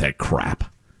lying about that crap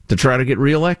to try to get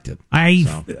reelected.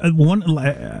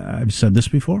 I've said this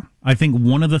before. I think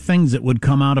one of the things that would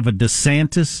come out of a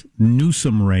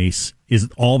DeSantis-Newsom race is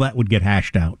all that would get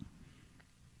hashed out.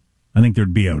 I think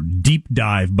there'd be a deep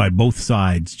dive by both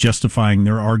sides justifying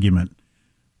their argument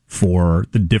for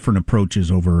the different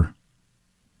approaches over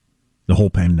the whole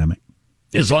pandemic.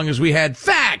 As long as we had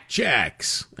fact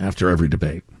checks after every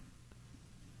debate.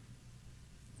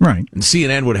 Right. And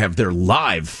CNN would have their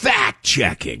live fact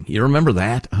checking. You remember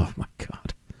that? Oh, my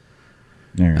God.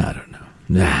 I don't know.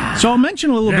 Nah. So I'll mention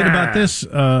a little bit about this.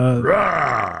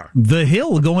 The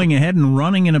Hill going ahead and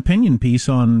running an opinion piece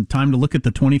on time to look at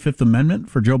the 25th Amendment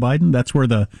for Joe Biden. That's where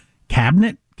the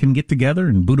cabinet can get together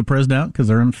and boot a president out because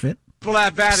they're unfit.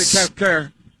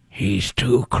 He's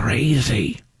too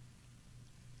crazy.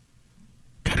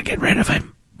 Gotta get rid of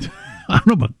him. I don't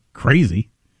know about crazy.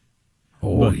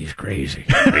 Oh, he's crazy.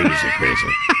 Crazy.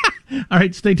 All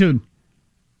right, stay tuned.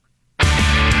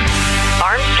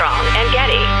 Armstrong and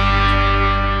Getty.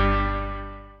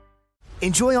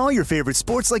 Enjoy all your favorite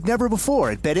sports like never before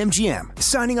at BetMGM.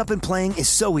 Signing up and playing is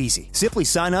so easy. Simply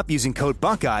sign up using code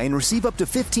Buckeye and receive up to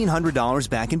 $1,500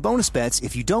 back in bonus bets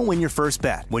if you don't win your first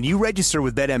bet. When you register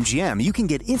with BetMGM, you can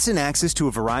get instant access to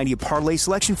a variety of parlay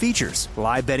selection features,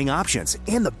 live betting options,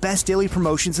 and the best daily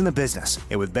promotions in the business.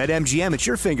 And with BetMGM at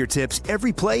your fingertips,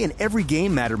 every play and every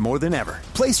game matter more than ever.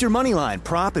 Place your moneyline,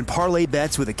 prop, and parlay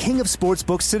bets with the king of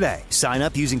sportsbooks today. Sign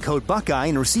up using code Buckeye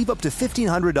and receive up to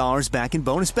 $1,500 back in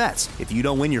bonus bets if you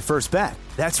don't win your first bet.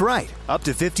 That's right, up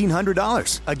to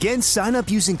 $1,500. Again, sign up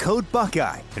using code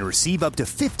Buckeye and receive up to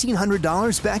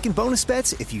 $1,500 back in bonus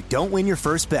bets if you don't win your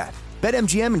first bet.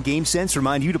 BetMGM and GameSense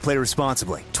remind you to play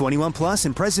responsibly. 21 plus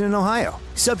and present in Ohio.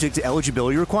 Subject to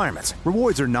eligibility requirements.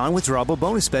 Rewards are non-withdrawable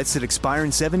bonus bets that expire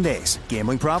in 7 days.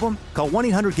 Gambling problem? Call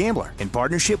 1-800-GAMBLER in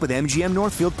partnership with MGM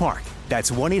Northfield Park.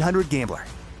 That's 1-800-GAMBLER.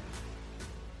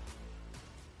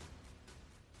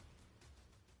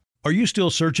 Are you still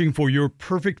searching for your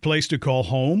perfect place to call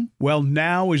home? Well,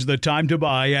 now is the time to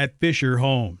buy at Fisher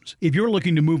Homes. If you're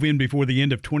looking to move in before the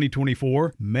end of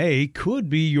 2024, May could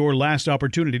be your last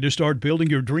opportunity to start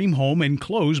building your dream home and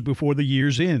close before the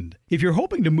year's end. If you're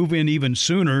hoping to move in even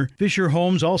sooner, Fisher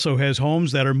Homes also has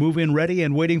homes that are move-in ready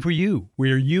and waiting for you,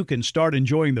 where you can start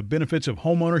enjoying the benefits of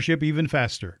homeownership even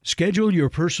faster. Schedule your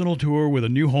personal tour with a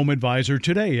new home advisor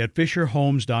today at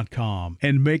FisherHomes.com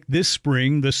and make this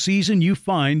spring the season you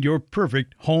find your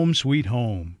perfect home sweet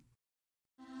home.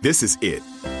 This is it.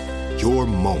 Your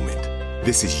moment.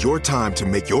 This is your time to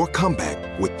make your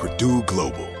comeback with Purdue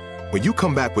Global. When you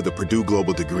come back with a Purdue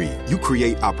Global degree, you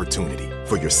create opportunity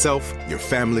for yourself, your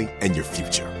family, and your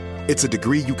future. It's a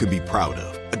degree you can be proud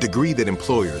of, a degree that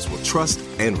employers will trust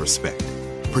and respect.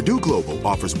 Purdue Global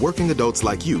offers working adults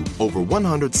like you over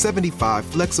 175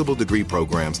 flexible degree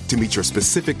programs to meet your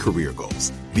specific career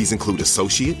goals. These include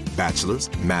associate,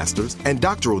 bachelor's, master's, and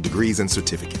doctoral degrees and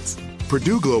certificates.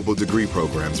 Purdue Global degree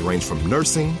programs range from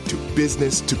nursing to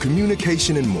business to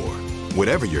communication and more.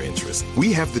 Whatever your interest,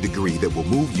 we have the degree that will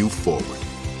move you forward.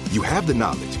 You have the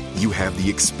knowledge, you have the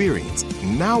experience.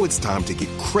 Now it's time to get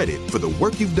credit for the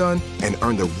work you've done and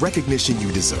earn the recognition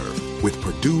you deserve with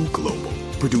Purdue Global,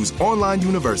 Purdue's online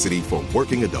university for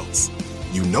working adults.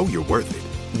 You know you're worth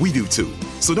it. We do too.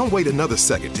 So don't wait another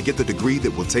second to get the degree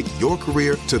that will take your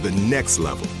career to the next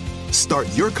level. Start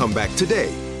your comeback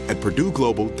today at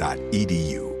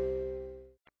purdueglobal.edu.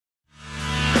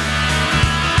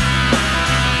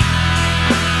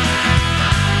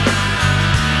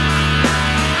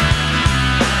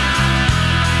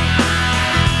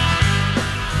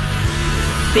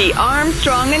 The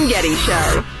Armstrong and Getty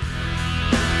Show.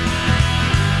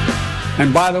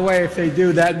 And by the way, if they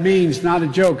do, that means, not a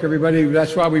joke, everybody,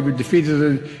 that's why we were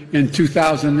defeated in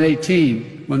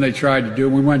 2018 when they tried to do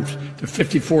it. We went to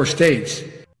 54 states.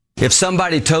 If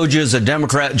somebody told you as a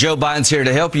Democrat, Joe Biden's here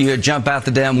to help you, you'd jump out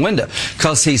the damn window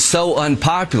because he's so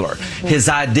unpopular. His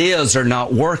ideas are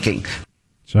not working.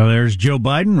 So there's Joe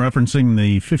Biden referencing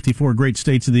the 54 great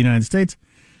states of the United States.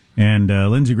 And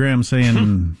Lindsey Graham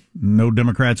saying no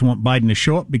Democrats want Biden to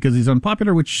show up because he's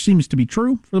unpopular, which seems to be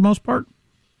true for the most part.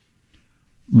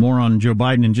 More on Joe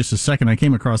Biden in just a second. I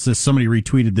came across this. Somebody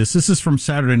retweeted this. This is from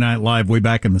Saturday Night Live way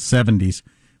back in the 70s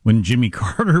when Jimmy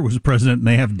Carter was president, and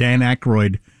they have Dan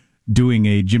Aykroyd doing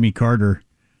a Jimmy Carter,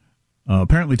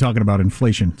 apparently talking about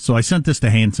inflation. So I sent this to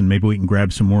Hanson. Maybe we can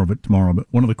grab some more of it tomorrow. But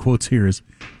one of the quotes here is,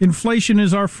 "Inflation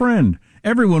is our friend.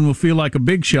 Everyone will feel like a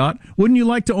big shot. Wouldn't you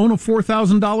like to own a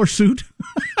 $4,000 suit?"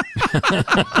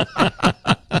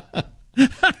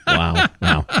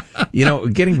 Wow. You know,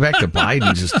 getting back to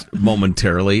Biden just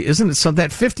momentarily, isn't it some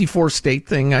that 54 state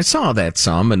thing? I saw that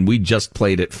some, and we just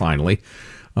played it finally.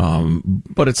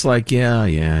 But it's like,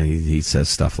 he says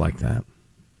stuff like that.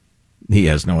 He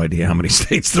has no idea how many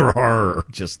states there are. Or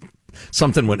just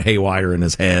something went haywire in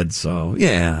his head. So,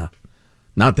 yeah,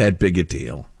 not that big a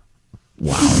deal.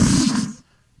 Wow.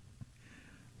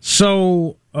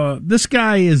 So this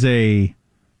guy is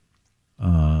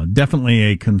definitely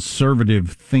a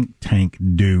conservative think tank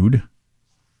dude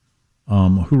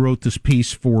who wrote this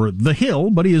piece for The Hill,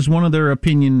 but he is one of their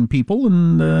opinion people,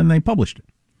 and they published it.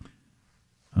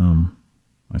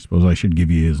 I suppose I should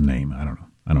give you his name. I don't know.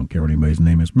 I don't care what anybody's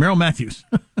name is. Merrill Matthews.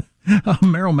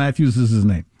 Merrill Matthews is his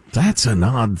name. That's an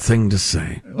odd thing to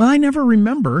say. Well, I never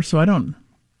remember, so I don't.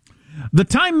 The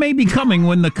time may be coming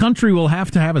when the country will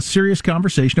have to have a serious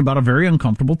conversation about a very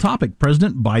uncomfortable topic,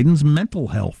 President Biden's mental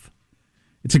health.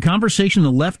 It's a conversation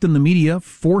the left and the media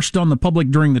forced on the public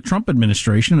during the Trump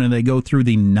administration, and they go through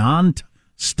the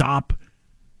non-stop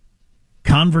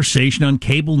conversation on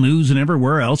cable news and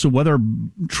everywhere else of whether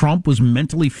Trump was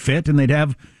mentally fit, and they'd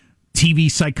have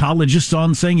TV psychologist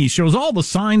on saying he shows all the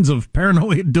signs of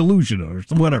paranoid delusion or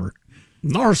whatever.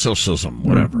 Narcissism,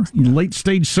 whatever. Late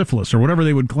stage syphilis or whatever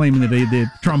they would claim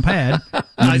that Trump had.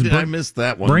 I missed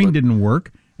that one. Brain didn't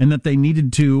work, and that they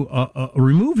needed to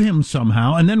remove him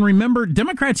somehow. And then remember,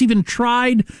 Democrats even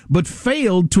tried but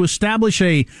failed to establish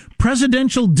a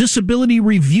presidential disability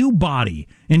review body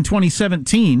in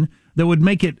 2017 that would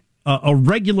make it a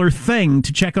regular thing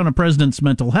to check on a president's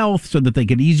mental health so that they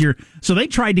could easier. So they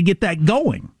tried to get that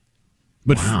going,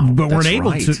 but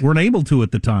weren't able to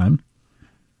at the time.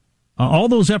 All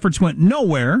those efforts went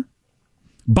nowhere.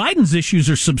 Biden's issues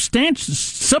are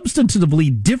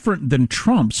substantively different than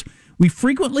Trump's. We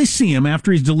frequently see him,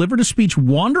 after he's delivered a speech,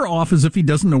 wander off as if he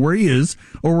doesn't know where he is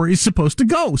or where he's supposed to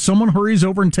go. Someone hurries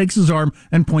over and takes his arm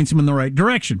and points him in the right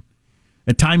direction.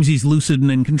 At times he's lucid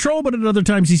and in control, but at other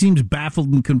times he seems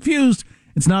baffled and confused.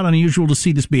 It's not unusual to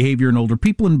see this behavior in older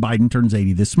people, and Biden turns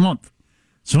 80 this month.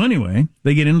 So anyway,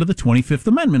 they get into the 25th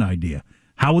Amendment idea.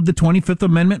 How would the 25th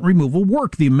Amendment removal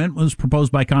work? The amendment was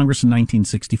proposed by Congress in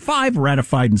 1965,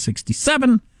 ratified in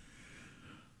 1967.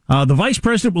 The vice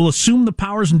president will assume the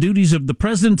powers and duties of the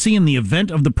presidency in the event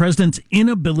of the president's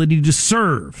inability to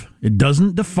serve. It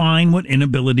doesn't define what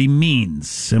inability means,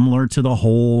 similar to the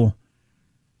whole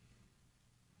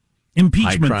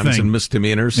impeachment high crimes thing. And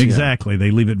misdemeanors. Exactly. Yeah.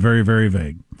 They leave it very, very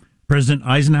vague. President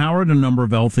Eisenhower had a number of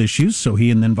health issues, so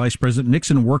he and then Vice President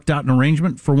Nixon worked out an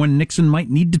arrangement for when Nixon might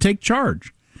need to take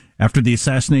charge. After the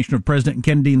assassination of President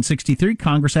Kennedy in 1963,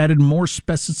 Congress added more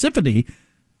specific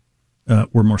to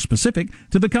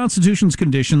the Constitution's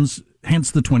conditions, hence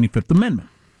the 25th Amendment.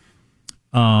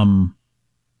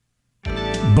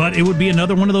 But it would be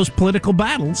another one of those political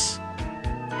battles.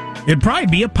 It'd probably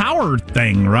be a power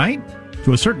thing, right?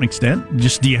 To a certain extent.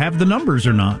 Just, do you have the numbers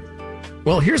or not?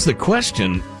 Well, here's the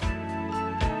question.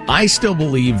 I still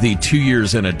believe the 2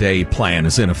 years in a day plan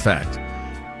is in effect.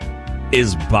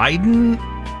 Is Biden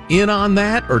in on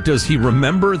that, or does he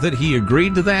remember that he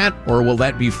agreed to that, or will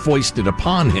that be foisted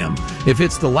upon him? If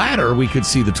it's the latter, we could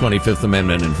see the 25th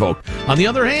Amendment invoked. On the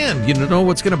other hand, you know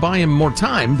what's going to buy him more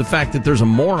time? The fact that there's a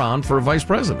moron for a vice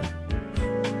president.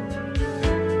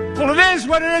 Well, it is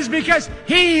what it is because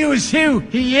he is who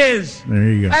he is. There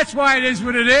you go. That's why it is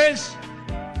what it is.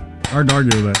 Hard to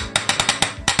argue with that.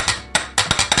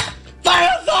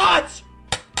 Final thoughts!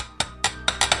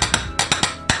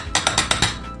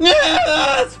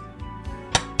 Yes!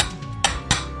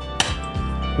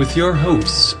 With your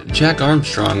hosts, Jack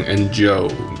Armstrong and Joe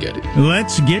Getty.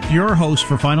 Let's get your host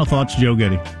for Final Thoughts, Joe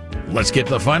Getty. Let's get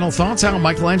the final thoughts out.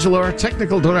 Michelangelo, our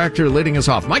technical director, leading us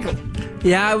off. Michael.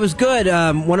 Yeah, it was good.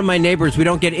 One of my neighbors, we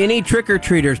don't get any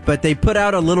trick-or-treaters, but they put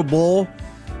out a little bowl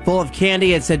full of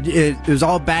candy and said it was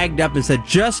all bagged up and said,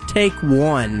 just take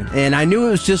one. And I knew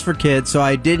it was just for kids, so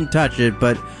I didn't touch it,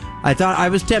 but I thought I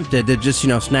was tempted to just,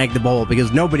 snag the bowl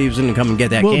because nobody was going to come and get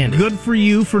that candy. Good for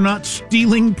you for not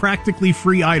stealing practically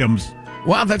free items.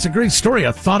 Wow, that's a great story.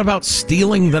 I thought about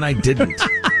stealing, then I didn't.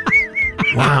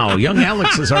 Wow, young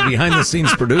Alex is our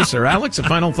behind-the-scenes producer. Alex, a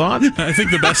final thought? I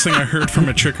think the best thing I heard from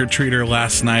a trick-or-treater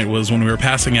last night was when we were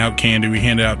passing out candy, we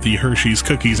handed out the Hershey's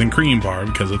Cookies and Cream Bar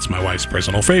because it's my wife's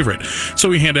personal favorite. So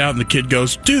we hand it out, and the kid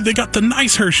goes, dude, they got the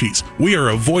nice Hershey's. We are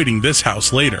avoiding this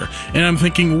house later. And I'm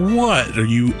thinking, what? Are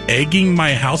you egging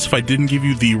my house if I didn't give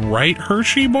you the right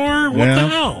Hershey bar? What the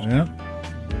hell? Yeah.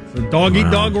 It's a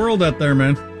dog-eat-dog world out there,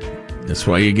 man. That's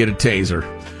why you get a taser.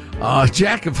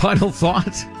 Jack, a final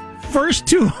thought? First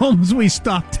two homes we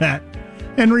stopped at,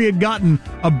 Henry had gotten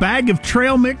a bag of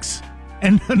trail mix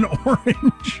and an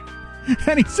orange.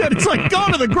 And he said, it's like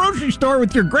going to the grocery store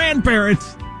with your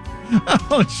grandparents.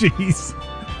 Oh, jeez.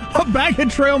 A bag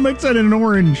of trail mix and an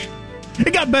orange.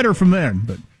 It got better from there.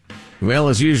 But well,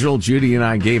 as usual, Judy and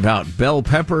I gave out bell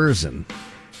peppers and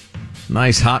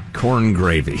nice hot corn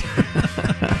gravy.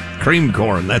 Cream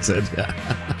corn, that's it.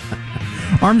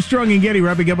 Armstrong and Getty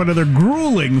wrapping up another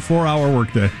grueling 4-hour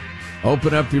workday.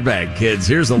 Open up your bag, kids.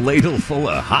 Here's a ladle full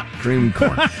of hot cream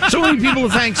corn. So many people to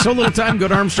thank, so little time. Go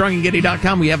to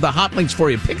ArmstrongandGetty.com. We have the hot links for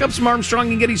you. Pick up some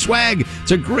Armstrong and Getty swag. It's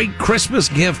a great Christmas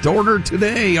gift. Order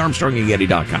today,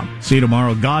 ArmstrongandGetty.com. See you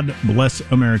tomorrow. God bless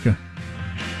America.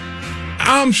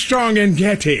 Armstrong and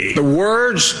Getty. The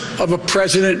words of a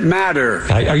president matter.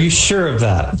 Are you sure of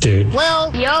that, dude?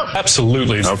 Well, yep.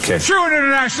 Absolutely. Okay. True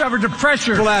international effort to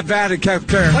pressure. Well, that bad it kept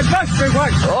there.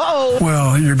 Oh.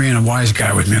 Well, you're being a wise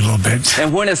guy with me a little bit.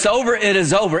 And when it's over, it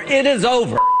is over. It is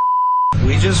over.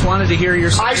 We just wanted to hear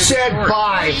your I said story.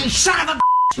 bye. Son of a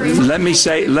Let me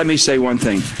say one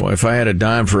thing. Boy, if I had a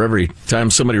dime for every time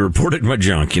somebody reported my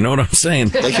junk, you know what I'm saying?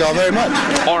 Thank you all very much.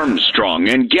 Armstrong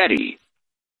and Getty.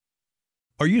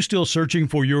 Are you still searching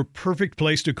for your perfect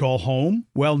place to call home?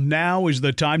 Well, now is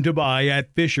the time to buy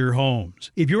at Fisher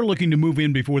Homes. If you're looking to move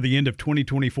in before the end of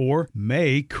 2024,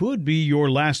 May could be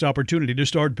your last opportunity to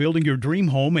start building your dream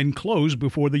home and close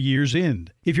before the year's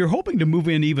end. If you're hoping to move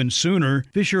in even sooner,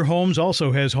 Fisher Homes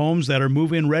also has homes that are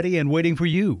move-in ready and waiting for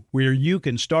you, where you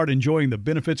can start enjoying the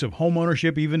benefits of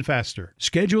homeownership even faster.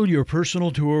 Schedule your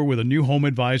personal tour with a new home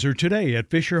advisor today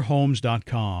at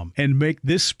FisherHomes.com and make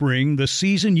this spring the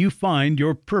season you find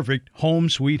your perfect home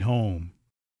sweet home.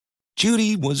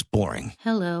 Judy was boring.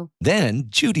 Hello. Then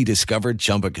Judy discovered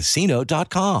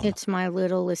ChumbaCasino.com. It's my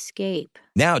little escape.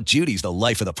 Now Judy's the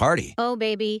life of the party. Oh,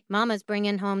 baby, mama's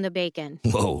bringing home the bacon.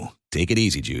 Whoa, take it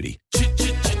easy, Judy.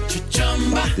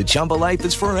 The Chumba life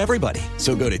is for everybody.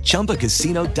 So go to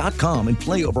ChumbaCasino.com and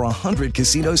play over 100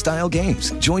 casino-style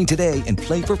games. Join today and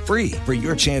play for free for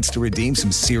your chance to redeem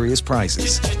some serious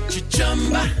prizes.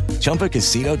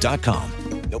 ChumbaCasino.com.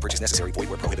 No purchase necessary. Void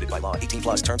where prohibited by law. 18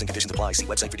 plus terms and conditions apply. See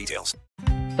website for details.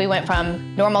 We went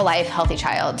from normal life, healthy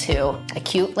child to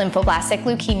acute lymphoblastic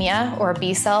leukemia or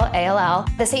B-cell ALL.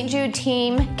 The St. Jude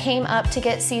team came up to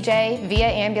get CJ via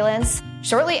ambulance.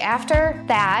 Shortly after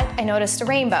that, I noticed a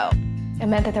rainbow. It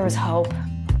meant that there was hope.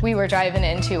 We were driving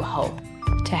into hope.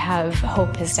 To have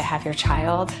hope is to have your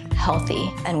child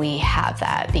healthy, and we have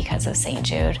that because of St.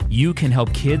 Jude. You can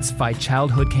help kids fight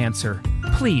childhood cancer.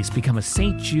 Please become a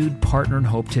St. Jude Partner in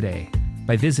Hope today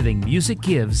by visiting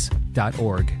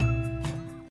musicgives.org.